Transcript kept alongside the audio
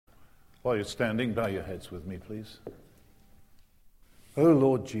While you're standing, bow your heads with me, please. O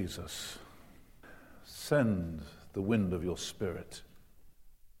Lord Jesus, send the wind of your Spirit.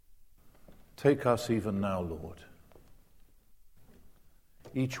 Take us even now, Lord.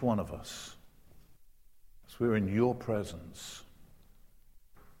 Each one of us, as we're in your presence,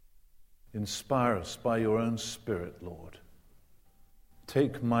 inspire us by your own Spirit, Lord.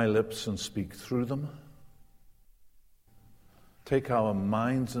 Take my lips and speak through them. Take our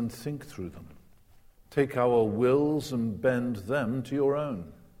minds and think through them. Take our wills and bend them to your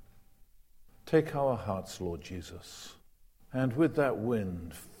own. Take our hearts, Lord Jesus, and with that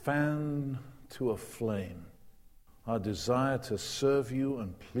wind, fan to a flame our desire to serve you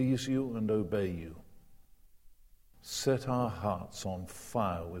and please you and obey you. Set our hearts on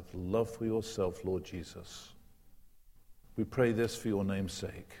fire with love for yourself, Lord Jesus. We pray this for your name's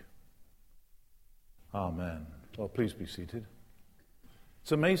sake. Amen. Well, please be seated.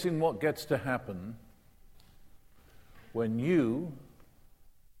 It's amazing what gets to happen when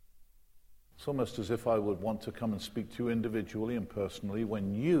it's almost as if I would want to come and speak to you individually and personally,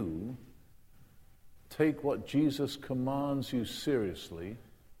 when you take what Jesus commands you seriously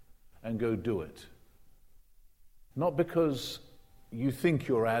and go do it. Not because you think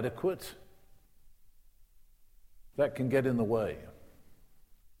you're adequate, that can get in the way,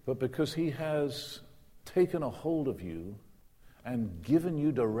 but because he has taken a hold of you and given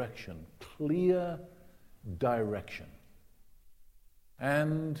you direction, clear direction.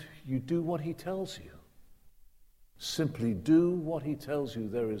 And you do what he tells you. Simply do what he tells you.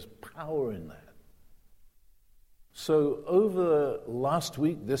 There is power in that. So over last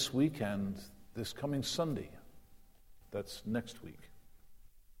week, this week, and this coming Sunday, that's next week,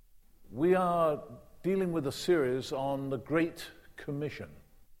 we are dealing with a series on the Great Commission.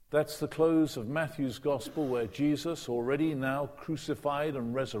 That's the close of Matthew's Gospel, where Jesus, already now crucified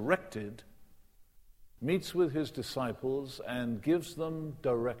and resurrected, meets with his disciples and gives them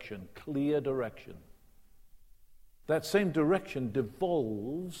direction, clear direction. That same direction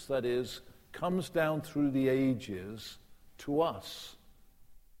devolves, that is, comes down through the ages to us.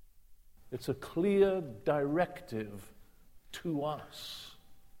 It's a clear directive to us.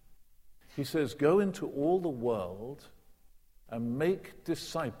 He says, go into all the world and make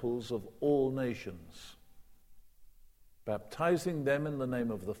disciples of all nations, baptizing them in the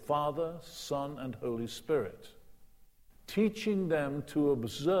name of the Father, Son, and Holy Spirit, teaching them to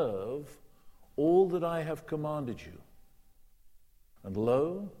observe all that I have commanded you. And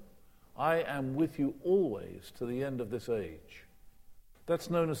lo, I am with you always to the end of this age. That's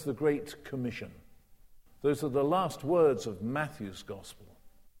known as the Great Commission. Those are the last words of Matthew's Gospel.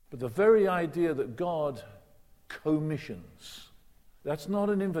 But the very idea that God commissions, that's not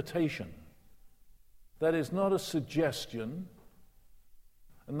an invitation. That is not a suggestion.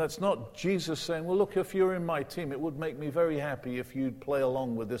 And that's not Jesus saying, well, look, if you're in my team, it would make me very happy if you'd play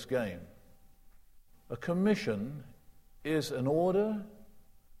along with this game. A commission is an order,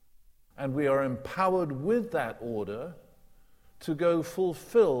 and we are empowered with that order to go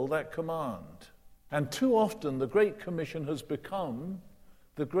fulfill that command. And too often the Great Commission has become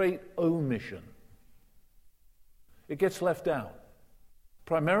the Great Omission. It gets left out.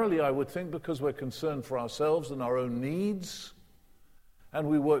 Primarily, I would think, because we're concerned for ourselves and our own needs, and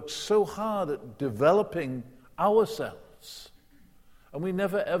we work so hard at developing ourselves, and we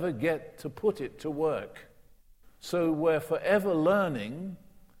never ever get to put it to work. So we're forever learning,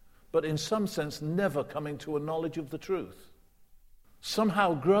 but in some sense never coming to a knowledge of the truth.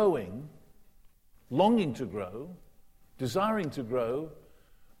 Somehow growing, longing to grow, desiring to grow,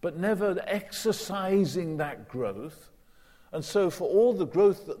 but never exercising that growth. And so for all the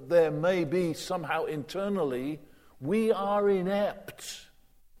growth that there may be somehow internally, we are inept,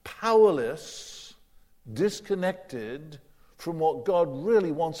 powerless, disconnected from what God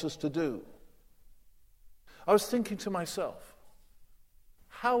really wants us to do. I was thinking to myself,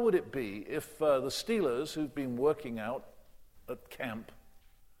 how would it be if the Steelers, who've been working out at camp,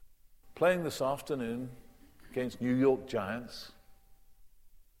 playing this afternoon against New York Giants,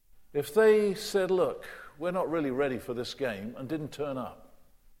 if they said, look, we're not really ready for this game, and didn't turn up?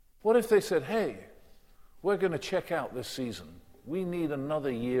 What if they said, hey, we're going to check out this season. We need another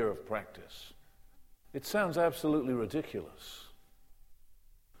year of practice. It sounds absolutely ridiculous.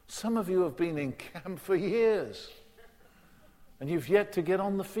 Some of you have been in camp for years, and you've yet to get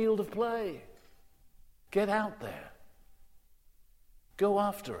on the field of play. Get out there. Go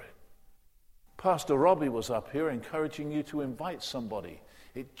after it. Pastor Robbie was up here encouraging you to invite somebody.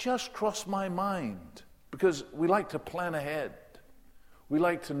 It just crossed my mind, because we like to plan ahead. We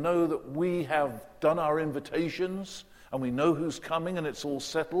like to know that we have done our invitations and we know who's coming and it's all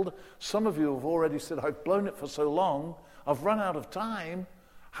settled. Some of you have already said, I've blown it for so long, I've run out of time.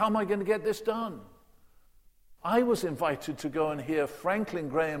 How am I going to get this done? I was invited to go and hear Franklin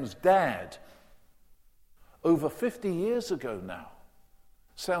Graham's dad over 50 years ago now.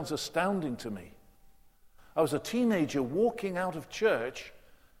 Sounds astounding to me. I was a teenager walking out of church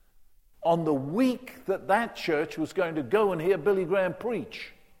on the week that church was going to go and hear Billy Graham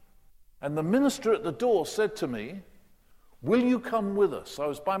preach. And the minister at the door said to me, will you come with us? I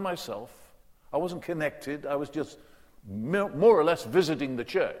was by myself. I wasn't connected. I was just more or less visiting the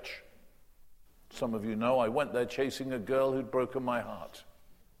church. Some of you know I went there chasing a girl who'd broken my heart.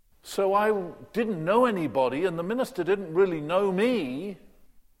 So I didn't know anybody, and the minister didn't really know me,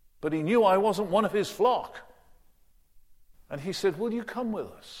 but he knew I wasn't one of his flock. And he said, will you come with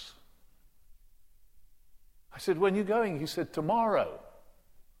us? I said, when are you going? He said, tomorrow,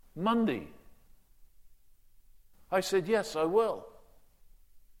 Monday. I said, yes, I will.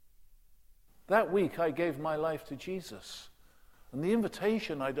 That week I gave my life to Jesus. And the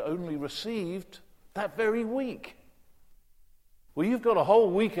invitation I'd only received that very week. Well, you've got a whole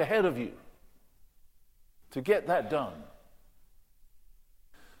week ahead of you to get that done.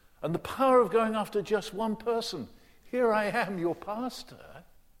 And the power of going after just one person. Here I am, your pastor.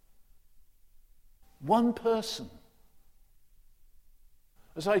 One person.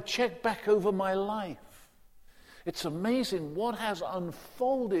 As I check back over my life, it's amazing what has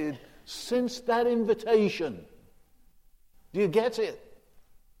unfolded since that invitation. Do you get it?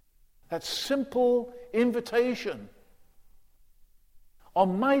 That simple invitation.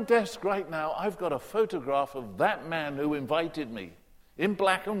 On my desk right now, I've got a photograph of that man who invited me, in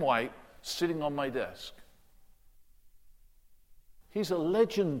black and white, sitting on my desk. He's a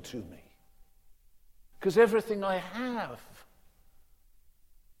legend to me. Because everything I have,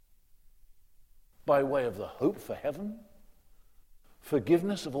 by way of the hope for heaven,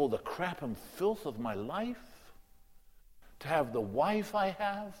 forgiveness of all the crap and filth of my life, to have the wife I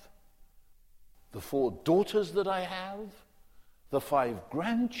have, the 4 daughters that I have, the 5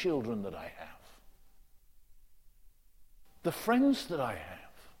 grandchildren that I have, the friends that I have,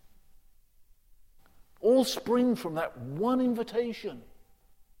 all spring from that one invitation.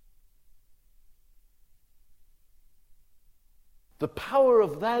 The power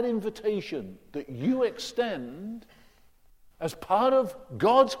of that invitation that you extend as part of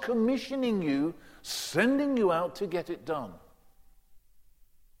God's commissioning you, sending you out to get it done.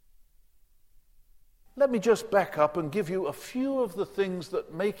 Let me just back up and give you a few of the things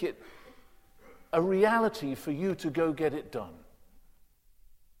that make it a reality for you to go get it done.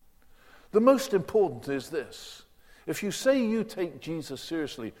 The most important is this. If you say you take Jesus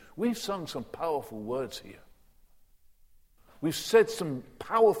seriously, we've sung some powerful words here. We've said some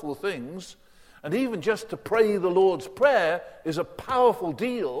powerful things, and even just to pray the Lord's Prayer is a powerful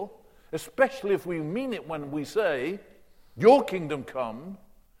deal, especially if we mean it when we say, your kingdom come,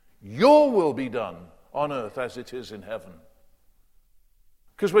 your will be done on earth as it is in heaven.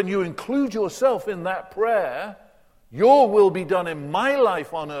 Because when you include yourself in that prayer, your will be done in my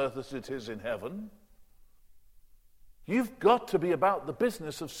life on earth as it is in heaven, you've got to be about the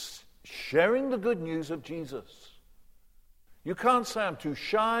business of sharing the good news of Jesus. You can't say, I'm too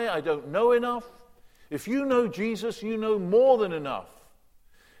shy, I don't know enough. If you know Jesus, you know more than enough.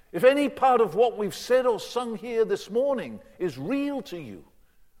 If any part of what we've said or sung here this morning is real to you,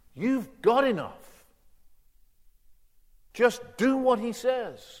 you've got enough. Just do what he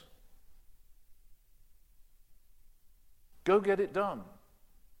says. Go get it done.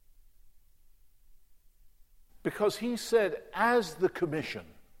 Because he said, as the commission,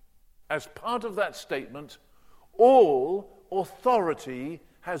 as part of that statement, all authority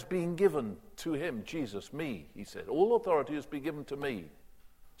has been given to him, Jesus, me, he said. All authority has been given to me.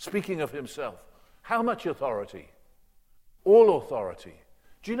 Speaking of himself. How much authority? All authority.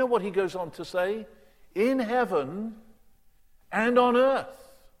 Do you know what he goes on to say? In heaven and on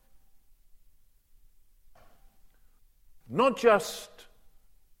earth. Not just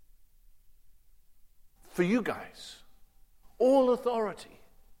for you guys. All authority.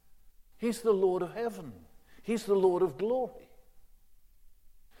 He's the Lord of heaven. He's the Lord of glory.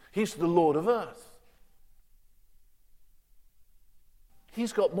 He's the Lord of earth.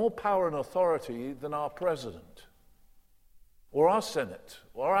 He's got more power and authority than our president, or our Senate,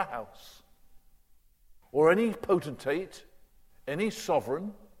 or our House, or any potentate, any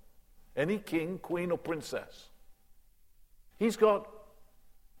sovereign, any king, queen, or princess. He's got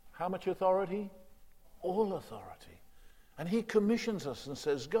how much authority? All authority. And he commissions us and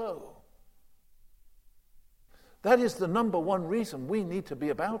says, go. That is the number one reason we need to be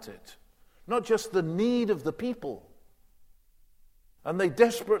about it. Not just the need of the people, And they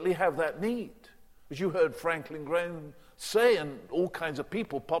desperately have that need. As you heard Franklin Graham say, and all kinds of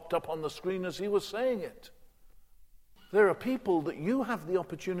people popped up on the screen as he was saying it. There are people that you have the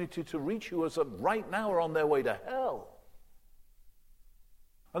opportunity to reach who right now are on their way to hell.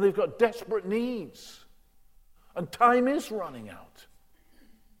 And they've got desperate needs. And time is running out.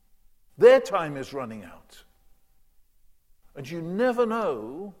 Their time is running out. And you never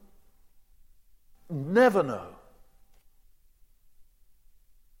know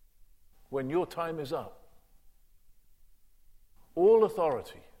when your time is up. All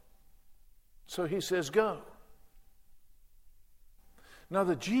authority. So he says, go. Now,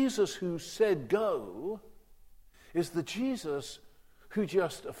 the Jesus who said go is the Jesus who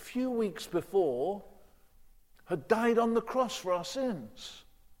just a few weeks before had died on the cross for our sins.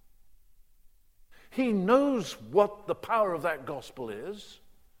 He knows what the power of that gospel is.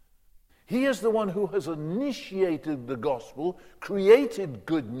 He is the one who has initiated the gospel, created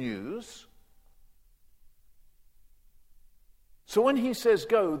good news. So when he says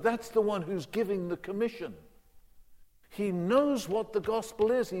go, that's the one who's giving the commission. He knows what the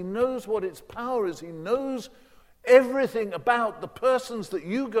gospel is. He knows what its power is. He knows everything about the persons that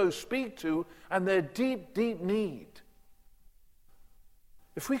you go speak to and their deep, deep need.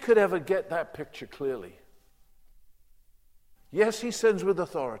 If we could ever get that picture clearly. Yes, he sends with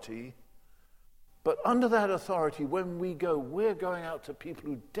authority, but under that authority, when we go, we're going out to people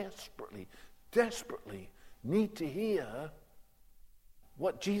who desperately, desperately need to hear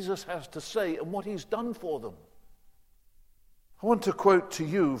what Jesus has to say and what he's done for them. I want to quote to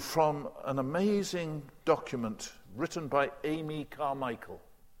you from an amazing document written by Amy Carmichael.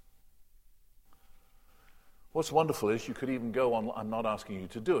 What's wonderful is you could even go on, I'm not asking you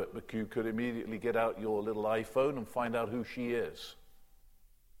to do it, but you could immediately get out your little iPhone and find out who she is.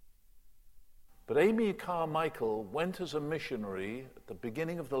 But Amy Carmichael went as a missionary at the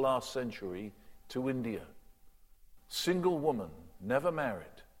beginning of the last century to India. Single woman, never married.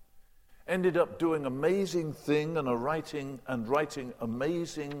 Ended up doing amazing thing and writing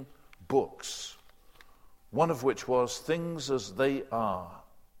amazing books. One of which was Things as They Are.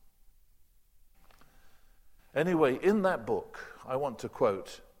 Anyway, in that book, I want to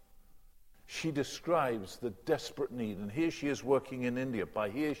quote, she describes the desperate need. And here she is working in India. By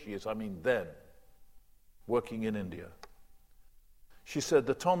here she is, I mean then, working in India. She said,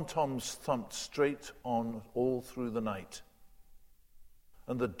 the tom-toms thumped straight on all through the night.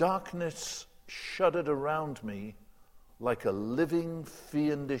 And the darkness shuddered around me like a living,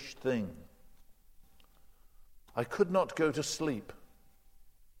 fiendish thing. I could not go to sleep.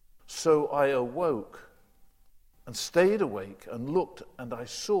 So I awoke and stayed awake and looked, and I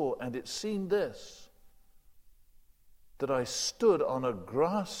saw, and it seemed this, that I stood on a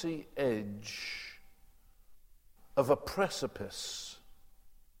grassy edge of a precipice,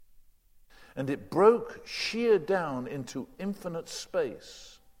 and it broke sheer down into infinite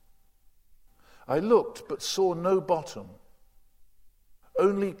space. I looked, but saw no bottom,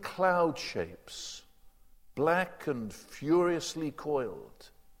 only cloud shapes, black and furiously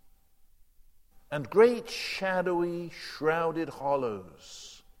coiled, and great shadowy, shrouded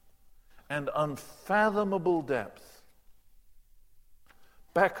hollows, and unfathomable depth.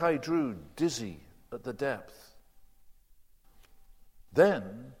 Back I drew, dizzy at the depth.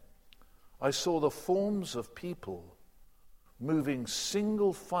 Then I saw the forms of people moving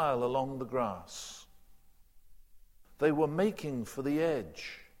single file along the grass. They were making for the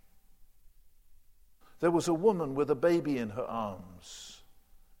edge. There was a woman with a baby in her arms,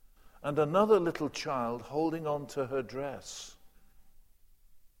 and another little child holding on to her dress.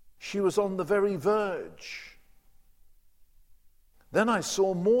 She was on the very verge. Then I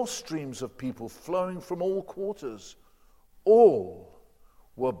saw more streams of people flowing from all quarters. All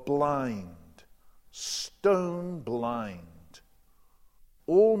were blind, stone blind,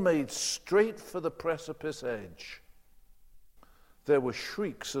 all made straight for the precipice edge. There were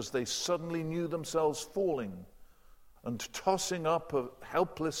shrieks as they suddenly knew themselves falling and tossing up of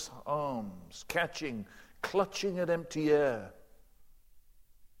helpless arms, catching, clutching at empty air.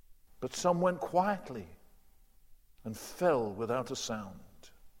 But some went quietly and fell without a sound.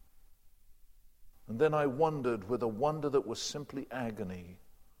 And then I wondered, with a wonder that was simply agony,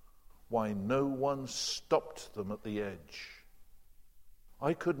 why no one stopped them at the edge.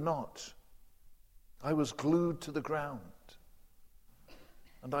 I could not. I was glued to the ground.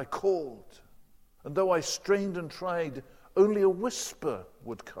 And I called, and though I strained and tried, only a whisper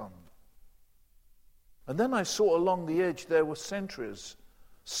would come. And then I saw along the edge there were sentries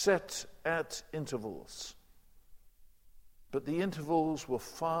set at intervals. But the intervals were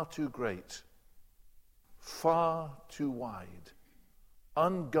far too great, far too wide,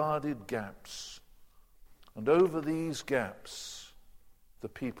 unguarded gaps. And over these gaps, the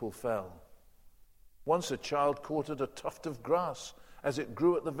people fell. Once a child caught at a tuft of grass as it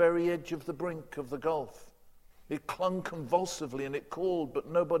grew at the very edge of the brink of the gulf. It clung convulsively and it called, but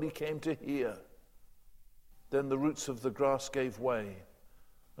nobody came to hear. Then the roots of the grass gave way,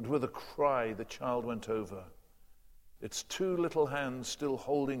 and with a cry the child went over, its two little hands still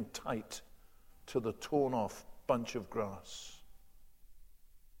holding tight to the torn-off bunch of grass.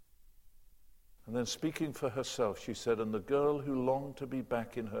 And then speaking for herself, she said, and the girl who longed to be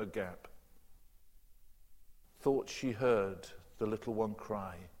back in her gap thought she heard the little one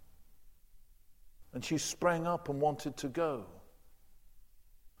cry. And she sprang up and wanted to go,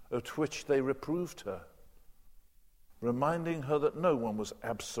 at which they reproved her, reminding her that no one was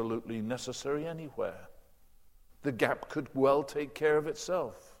absolutely necessary anywhere. The gap could well take care of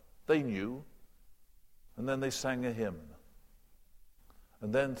itself. They knew. And then they sang a hymn.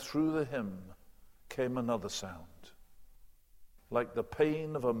 And then through the hymn came another sound, like the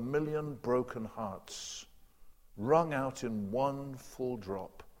pain of 1,000,000 broken hearts, wrung out in one full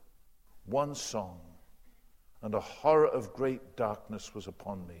drop, one song, and a horror of great darkness was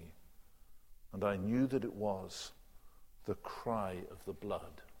upon me, and I knew that it was the cry of the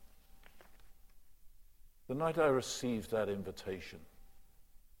blood. The night I received that invitation,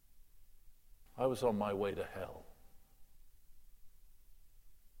 I was on my way to hell.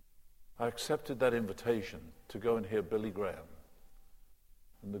 I accepted that invitation to go and hear Billy Graham.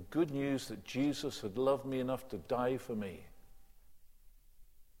 And the good news that Jesus had loved me enough to die for me,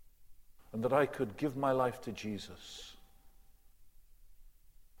 and that I could give my life to Jesus,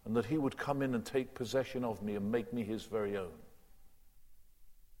 and that he would come in and take possession of me and make me his very own.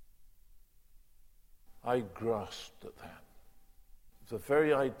 I grasped at that. The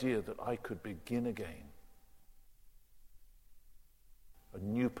very idea that I could begin again. A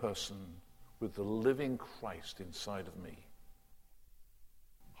new person with the living Christ inside of me.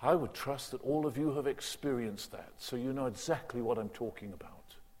 I would trust that all of you have experienced that, so you know exactly what I'm talking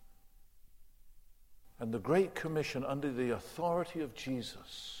about. And the Great Commission under the authority of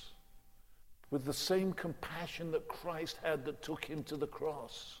Jesus, with the same compassion that Christ had that took him to the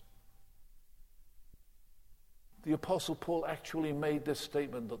cross. The Apostle Paul actually made this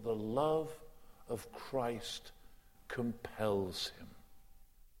statement that the love of Christ compels him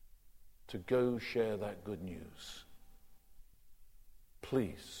to go share that good news.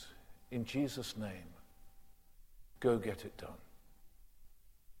 Please, in Jesus' name, go get it done.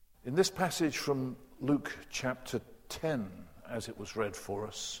 In this passage from Luke chapter 10, as it was read for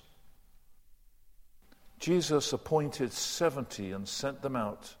us, Jesus appointed 70 and sent them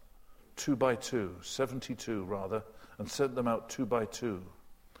out 2 by 2, 72 rather, and sent them out 2 by 2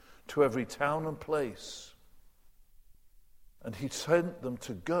 to every town and place. And he sent them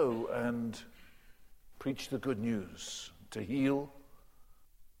to go and preach the good news, to heal.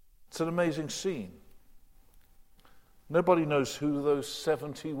 It's an amazing scene. Nobody knows who those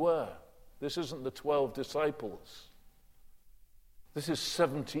 70 were. This isn't the 12 disciples. This is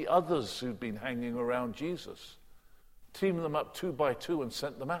 70 others who'd been hanging around Jesus. Teamed them up 2 by 2 and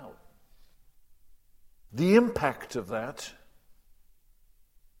sent them out. The impact of that,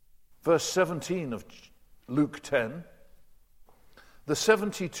 verse 17 of Luke 10, the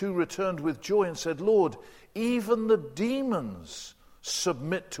 72 returned with joy and said, Lord, even the demons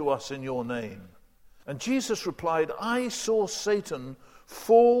submit to us in your name. And Jesus replied, I saw Satan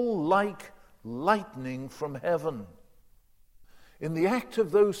fall like lightning from heaven. In the act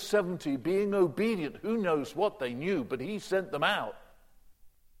of those 70 being obedient, who knows what they knew, but he sent them out.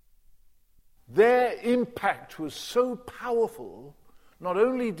 Their impact was so powerful, not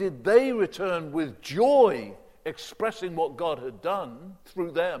only did they return with joy, expressing what God had done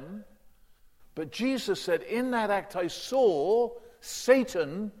through them, but Jesus said, in that act I saw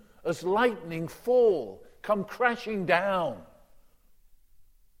Satan as lightning fall, come crashing down,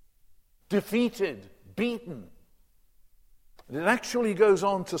 defeated, beaten. And it actually goes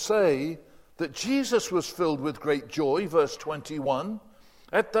on to say that Jesus was filled with great joy, verse 21.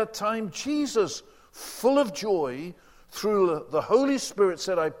 At that time, Jesus, full of joy, through the Holy Spirit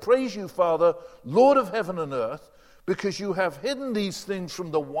said, I praise you, Father, Lord of heaven and earth, because you have hidden these things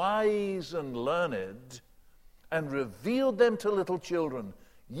from the wise and learned and revealed them to little children.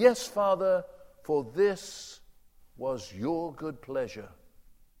 Yes, Father, for this was your good pleasure.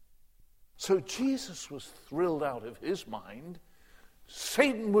 So Jesus was thrilled out of his mind.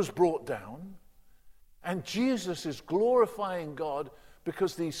 Satan was brought down, and Jesus is glorifying God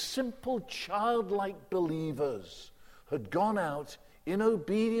because these simple childlike believers had gone out in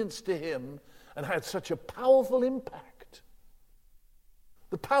obedience to him and had such a powerful impact.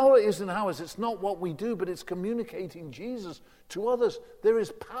 The power isn't ours. It's not what we do, but it's communicating Jesus to others. There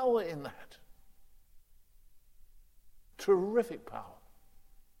is power in that. Terrific power.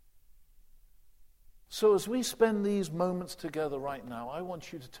 So as we spend these moments together right now, I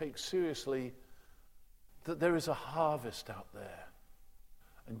want you to take seriously that there is a harvest out there.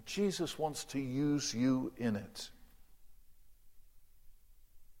 And Jesus wants to use you in it.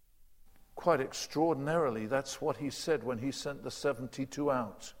 Quite extraordinarily, that's what he said when he sent the 72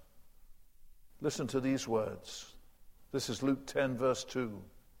 out. Listen to these words. This is Luke 10, verse 2.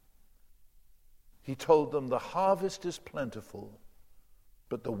 He told them, the harvest is plentiful,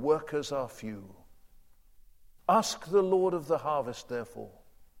 but the workers are few. Ask the Lord of the harvest, therefore,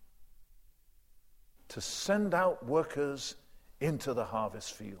 to send out workers into the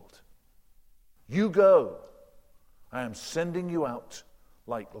harvest field. You go. I am sending you out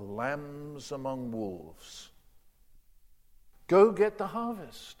like lambs among wolves. Go get the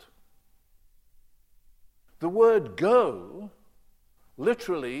harvest. The word go,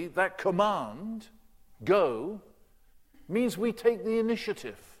 literally, that command, go, means we take the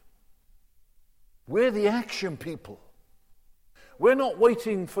initiative. We're the action people. We're not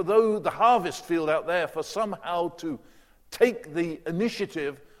waiting for the harvest field out there for somehow to take the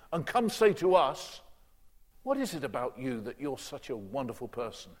initiative and come say to us, what is it about you that you're such a wonderful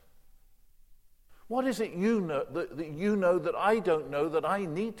person? What is it you know that I don't know, that I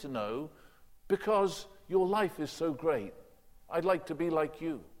need to know, because your life is so great? I'd like to be like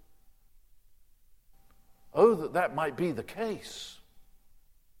you. Oh, that might be the case.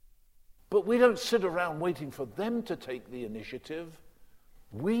 But we don't sit around waiting for them to take the initiative.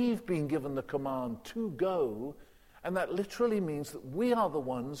 We've been given the command to go, and that literally means that we are the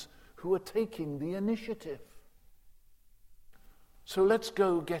ones who are taking the initiative. So let's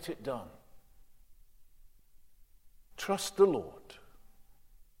go get it done. Trust the Lord.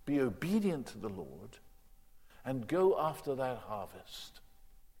 Be obedient to the Lord. And go after that harvest.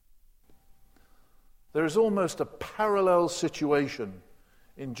 There is almost a parallel situation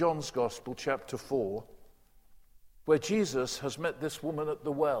in John's Gospel, chapter 4, where Jesus has met this woman at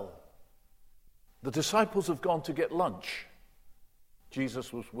the well. The disciples have gone to get lunch.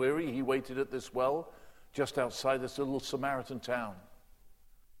 Jesus was weary. He waited at this well just outside this little Samaritan town.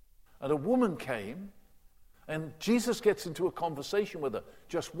 And a woman came, and Jesus gets into a conversation with her.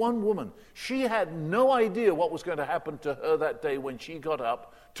 Just one woman. She had no idea what was going to happen to her that day when she got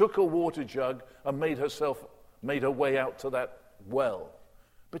up, took a water jug, and made her way out to that well.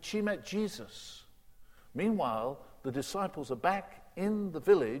 But she met Jesus. Meanwhile, the disciples are back in the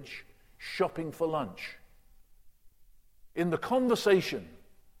village shopping for lunch. In the conversation,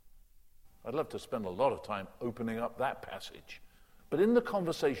 I'd love to spend a lot of time opening up that passage. But in the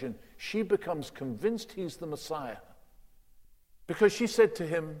conversation, she becomes convinced he's the Messiah. Because she said to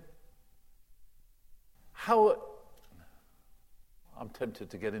him, I'm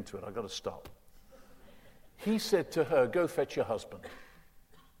tempted to get into it. I've got to stop. He said to her, go fetch your husband.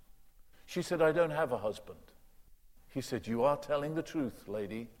 She said, I don't have a husband. He said, you are telling the truth,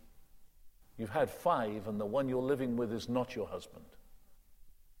 lady. You've had 5, and the one you're living with is not your husband.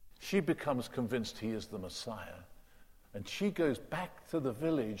 She becomes convinced he is the Messiah. And she goes back to the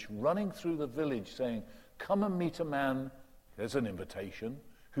village, running through the village, saying, come and meet a man, there's an invitation,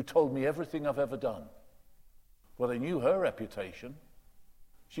 who told me everything I've ever done. Well, they knew her reputation.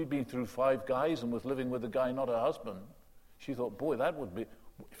 She'd been through 5 guys and was living with a guy, not her husband. She thought, boy, that would be...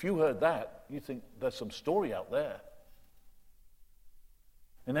 If you heard that, you'd think there's some story out there.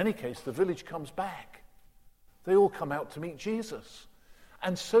 In any case, the village comes back. They all come out to meet Jesus.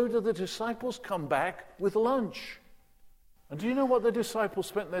 And so do the disciples come back with lunch. And do you know what the disciples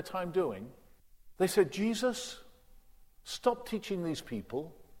spent their time doing? They said, Jesus, stop teaching these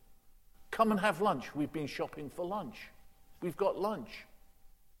people. Come and have lunch. We've been shopping for lunch. We've got lunch.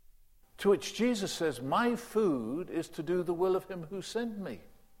 To which Jesus says, my food is to do the will of him who sent me.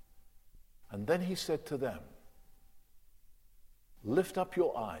 And then he said to them, lift up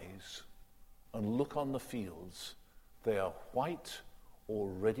your eyes and look on the fields. They are white or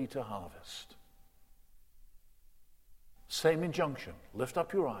ready to harvest. Same injunction. Lift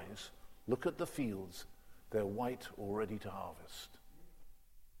up your eyes, look at the fields. They're white or ready to harvest.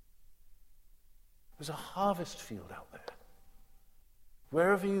 There's a harvest field out there.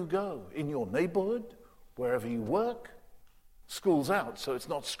 Wherever you go, in your neighborhood, wherever you work, school's out, so it's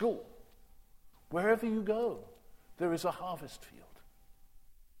not school. Wherever you go, there is a harvest field.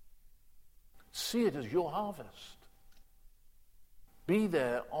 See it as your harvest. Be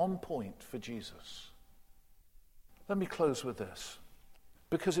there on point for Jesus. Let me close with this,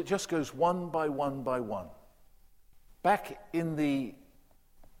 because it just goes one by one by one. Back in the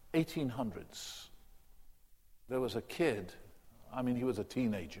 1800s. There was a kid, he was a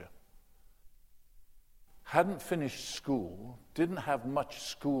teenager, hadn't finished school, didn't have much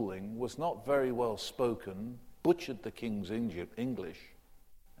schooling, was not very well spoken, butchered the king's English,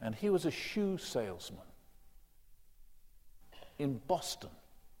 and he was a shoe salesman in Boston.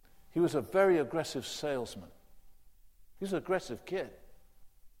 He was a very aggressive salesman. He was an aggressive kid.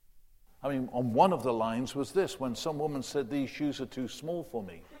 On one of the lines was this: when some woman said, "These shoes are too small for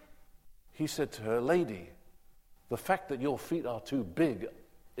me," he said to her, "Lady, the fact that your feet are too big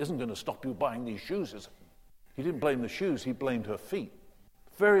isn't going to stop you buying these shoes, is it?" He didn't blame the shoes, he blamed her feet.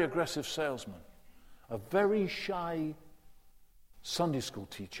 Very aggressive salesman. A very shy Sunday school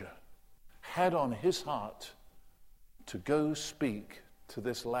teacher had on his heart to go speak to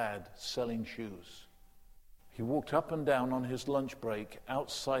this lad selling shoes. He walked up and down on his lunch break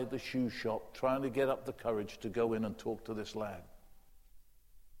outside the shoe shop, trying to get up the courage to go in and talk to this lad.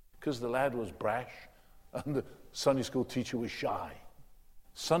 Because the lad was brash and the Sunday school teacher was shy.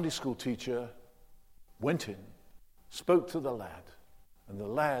 Sunday school teacher went in, spoke to the lad, and the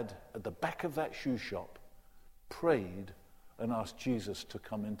lad at the back of that shoe shop prayed and asked Jesus to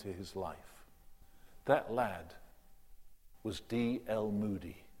come into his life. That lad was D.L.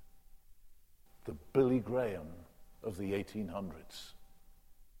 Moody, the Billy Graham of the 1800s.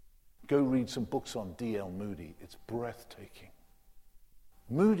 Go read some books on D.L. Moody. It's breathtaking.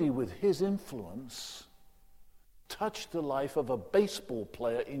 Moody, with his influence, touched the life of a baseball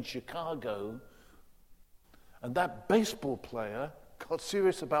player in Chicago, and that baseball player got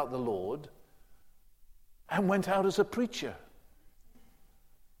serious about the Lord and went out as a preacher.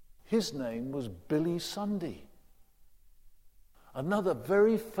 His name was Billy Sunday, another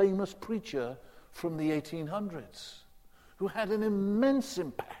very famous preacher from the 1800s who had an immense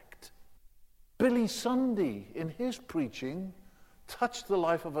impact. Billy Sunday, in his preaching, touched the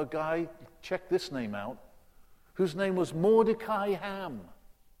life of a guy, check this name out, whose name was Mordecai Ham.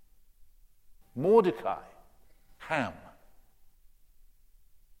 Mordecai Ham.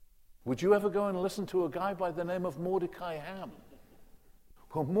 Would you ever go and listen to a guy by the name of Mordecai Ham?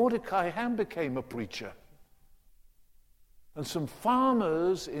 Well, Mordecai Ham became a preacher. And some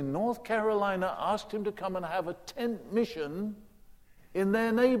farmers in North Carolina asked him to come and have a tent mission in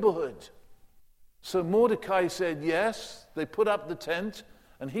their neighborhood. So Mordecai said yes. They put up the tent,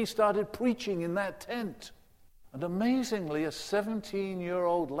 and he started preaching in that tent. And amazingly, a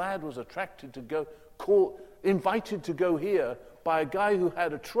 17-year-old lad was invited to go here by a guy who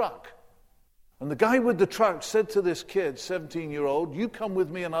had a truck. And the guy with the truck said to this kid, 17-year-old, "You come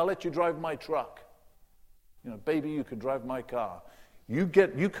with me and I'll let you drive my truck. Baby, you can drive my car. You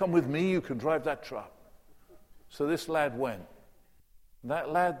come with me, you can drive that truck." So this lad went.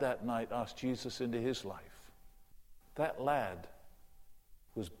 That lad that night asked Jesus into his life. That lad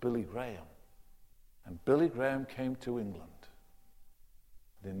was Billy Graham. And Billy Graham came to England.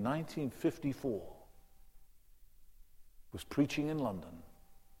 And in 1954, was preaching in London.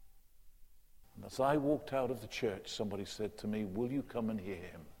 And as I walked out of the church, somebody said to me, "Will you come and hear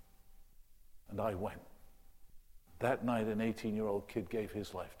him?" And I went. That night, an 18-year-old kid gave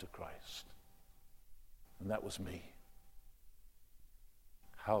his life to Christ. And that was me.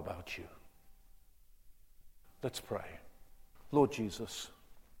 How about you? Let's pray. Lord Jesus,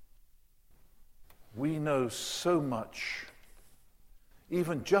 we know so much,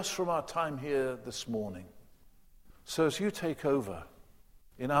 even just from our time here this morning. So as you take over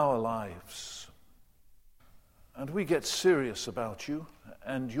in our lives, and we get serious about you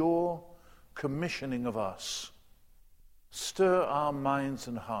and your commissioning of us, stir our minds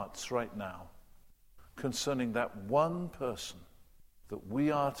and hearts right now concerning that one person that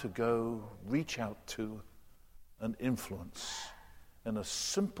we are to go reach out to and influence in a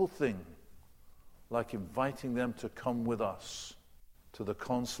simple thing like inviting them to come with us to the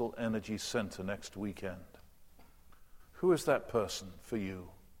Consul Energy Center next weekend. Who is that person for you?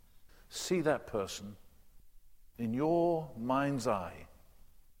 See that person in your mind's eye.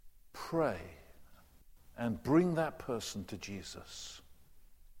 Pray and bring that person to Jesus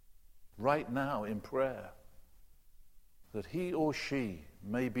right now in prayer, that he or she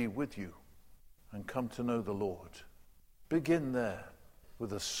may be with you and come to know the Lord. Begin there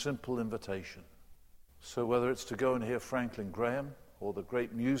with a simple invitation. So whether it's to go and hear Franklin Graham or the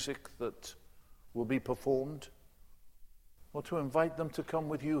great music that will be performed, or to invite them to come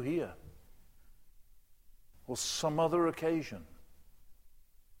with you here, or some other occasion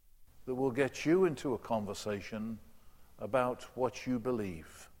that will get you into a conversation about what you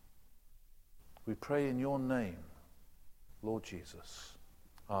believe. We pray in your name, Lord Jesus.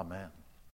 Amen.